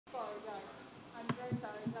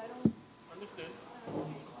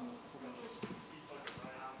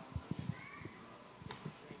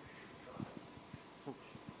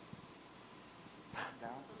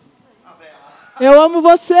Eu amo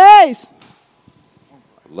vocês.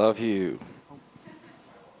 Love you.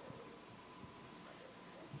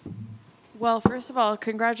 Well, first of all,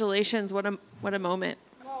 congratulations. What a moment.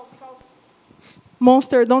 No, because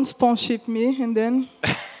Monster don't sponsorship me, and then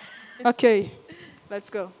okay, let's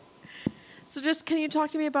go. So just can you talk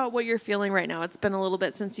to me about what you're feeling right now? It's been a little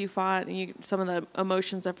bit since you fought, and some of the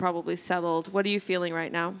emotions have probably settled. What are you feeling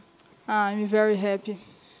right now? I'm very happy.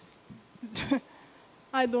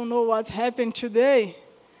 I don't know what's happened today.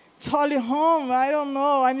 It's Holly home. I don't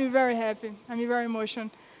know. I'm very happy. I'm very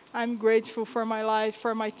emotional. I'm grateful for my life,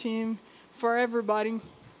 for my team, for everybody.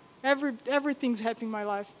 Everything's happening in my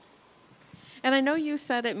life. And I know you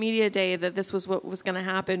said at Media Day that this was what was going to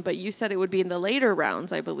happen, but you said it would be in the later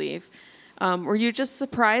rounds, I believe. Were you just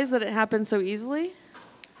surprised that it happened so easily?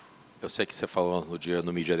 Eu sei que você falou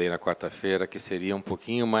no Media Day na quarta-feira que seria um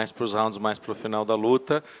pouquinho mais para os rounds, mais para o final da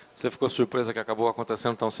luta. Você ficou surpresa que acabou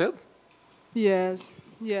acontecendo tão cedo? Yes,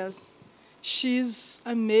 yes. She's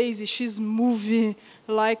amazing. She's moving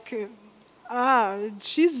like,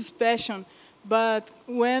 she's special. But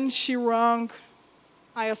when she wrong,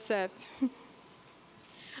 I accept.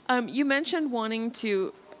 You mentioned wanting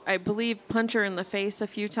to, I believe, punch her in the face a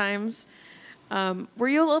few times. Were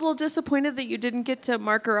you a little disappointed that you didn't get to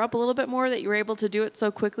mark her up a little bit more, that you were able to do it so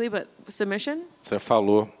quickly, but submission? Você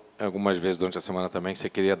falou algumas vezes durante a semana também que você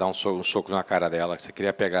queria dar um soco na cara dela, que você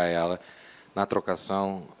queria pegar ela na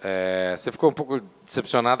trocação. Você ficou um pouco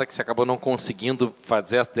decepcionada que você acabou não conseguindo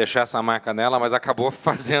deixar essa marca nela, mas acabou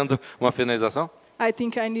fazendo uma finalização? I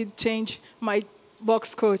think I need to change my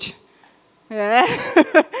box coach. Yeah,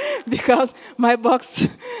 because my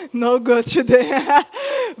box no good today.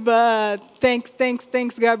 But thanks,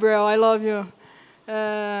 Gabriel. I love you.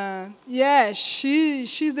 Yeah,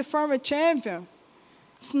 she's the former champion.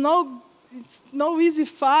 It's no easy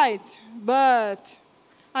fight, but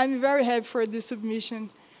I'm very happy for this submission.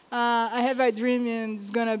 I have a dream, and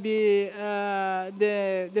it's gonna be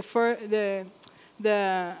the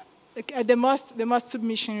most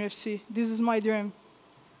submission UFC. This is my dream.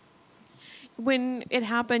 When it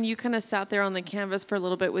happened, you kind of sat there on the canvas for a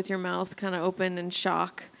little bit with your mouth kind of open in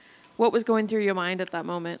shock. What was going through your mind at that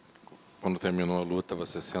moment? Quando terminou a luta,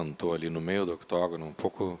 você sentou ali no meio do octógono, um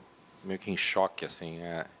pouco meio que em choque, assim.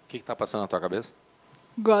 O que está passando na tua cabeça?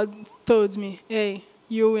 God told me, "Hey,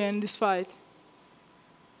 you win this fight."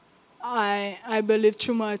 I believe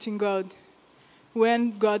too much in God.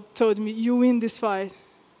 When God told me, "You win this fight,"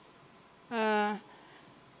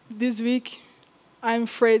 this week, I'm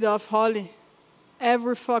afraid of Holly.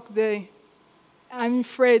 Every fuck day, I'm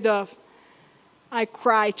afraid of. I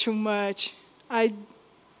cry too much. I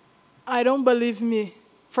don't believe me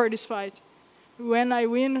for this fight. When I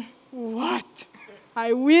win, what?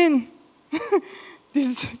 I win.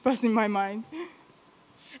 This is passing my mind.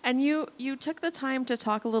 And you took the time to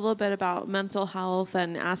talk a little bit about mental health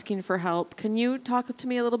and asking for help. Can you talk to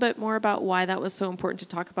me a little bit more about why that was so important to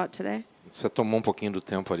talk about today? Você tomou um pouquinho do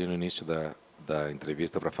tempo ali no início da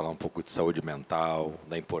entrevista para falar um pouco de saúde mental,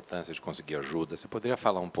 da importância de conseguir ajuda. Você poderia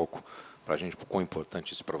falar um pouco para a gente o quão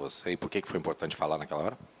importante isso para você e por que foi importante falar naquela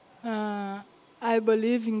hora? I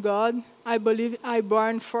believe in God. I believe I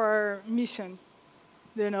born for missions,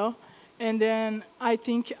 you know. And then I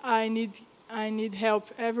think I need help.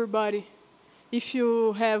 Everybody, if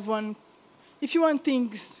you want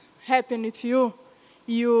things happen with you,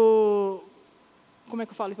 como é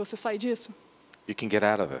que eu falo? Você sai disso? You can get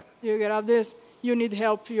out of it. You get out of this. You need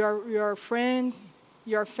help. Your friends,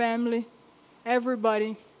 your family,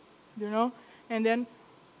 everybody, you know. And then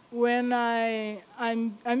when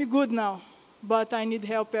I'm good now, but I need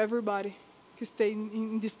help. Everybody to stay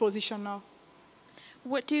in this position now.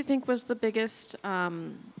 What do you think was the biggest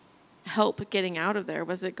help getting out of there?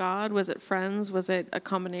 Was it God? Was it friends? Was it a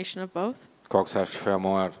combination of both? Qual que você acha que foi o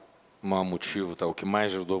maior motivo, tá? O que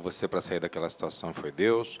mais ajudou você para sair daquela situação? Foi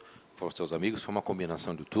Deus? Foram os teus amigos? Foi uma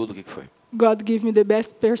combinação de tudo? O que foi? God gave me the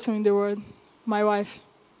best person in the world, my wife.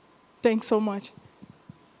 Thanks so much.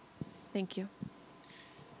 Thank you.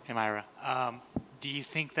 Hey, Mayra. Do you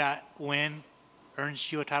think that win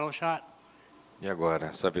earns you a title shot? E agora,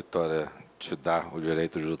 essa vitória te dá o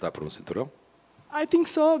direito de lutar por um cinturão? I think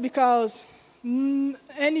so, because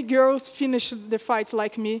any girls finish the fights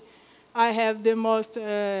like me. I have the most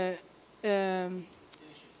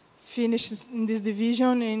finishes in this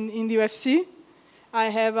division in the UFC. I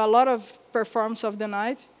have a lot of performance of the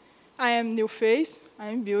night. I am new face. I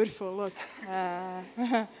am beautiful. Look.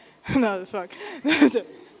 No, fuck.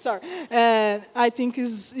 Sorry. I think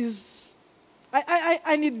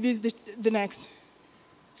I need to be the next.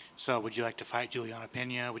 So would you like to fight Juliana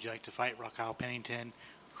Pena? Would you like to fight Raquel Pennington?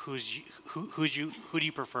 Who do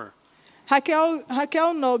you prefer?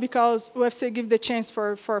 Raquel, no, because UFC give the chance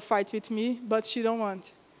for a fight with me, but she don't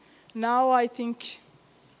want. Now I think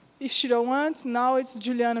if she don't want, now it's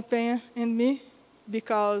Juliana Pena and me,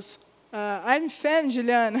 because I'm fan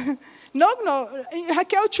Juliana. no,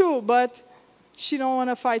 Raquel too, but she don't want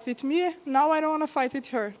to fight with me. Now I don't want to fight with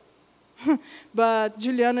her. But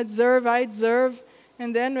Juliana deserve, I deserve,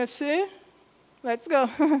 and then UFC, let's go.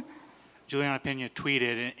 Juliana Pena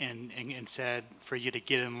tweeted and said for you to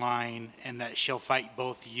get in line and that she'll fight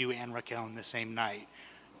both you and Raquel in the same night.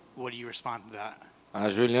 What do you respond to that? A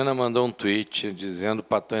Juliana mandou um tweet dizendo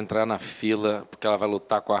para tu entrar na fila porque ela vai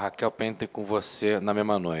lutar com a Raquel Pennington e com você na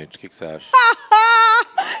mesma noite. O que você acha?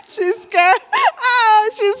 She's scared.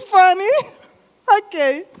 She's funny.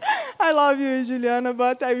 Okay. I love you, Juliana,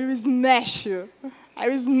 but I will smash you. I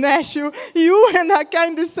will smash you. You and Raquel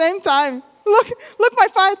in the same time. Look my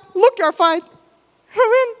fight. Look your fight. I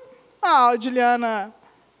win. Oh, Juliana.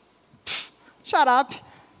 Pff, shut up.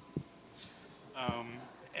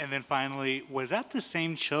 And then finally, was that the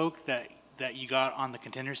same choke that you got on the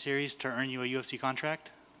Contender Series to earn you a UFC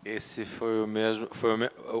contract? Esse foi o mesmo,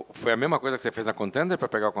 foi a mesma coisa que você fez na Contender para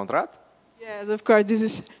pegar o contrato? Yes, of course. This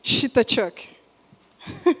is Shita Chuck.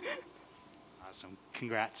 Awesome.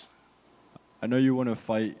 Congrats. I know you want to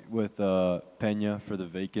fight with Pena for the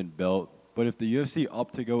vacant belt, but if the UFC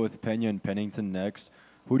opt to go with Pena and Pennington next,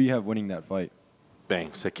 who do you have winning that fight? Bem,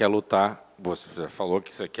 você quer lutar, você já falou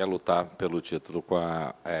que você quer lutar pelo título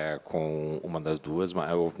com uma das duas,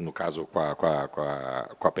 no caso com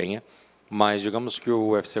a Penha, mas digamos que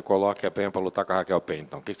o UFC coloque a Penha para lutar com a Raquel Pena.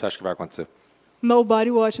 Então, o que você acha que vai acontecer? Nobody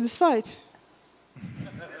watch this fight.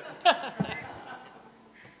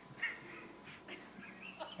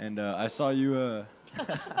 And I saw you.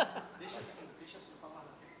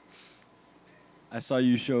 I saw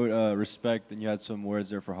you showed respect, and you had some words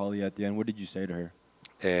there for Holly at the end. What did you say to her?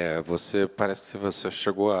 Você parece que você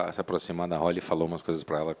chegou a se aproximar da Holly e falou umas coisas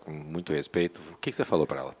para ela com muito respeito. O que você falou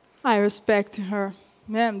para ela? I respect her.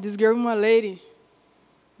 Ma'am, this girl is a lady.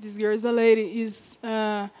 This girl is a lady.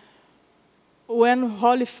 When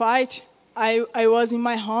Holly fight, I was in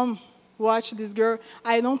my home, watch this girl.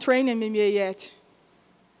 I don't train MMA yet.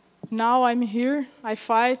 Now I'm here, I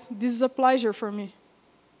fight. This is a pleasure for me.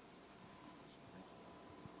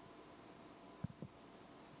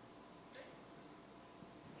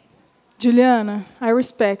 Juliana, I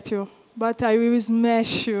respect you, but I will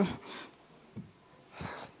smash you.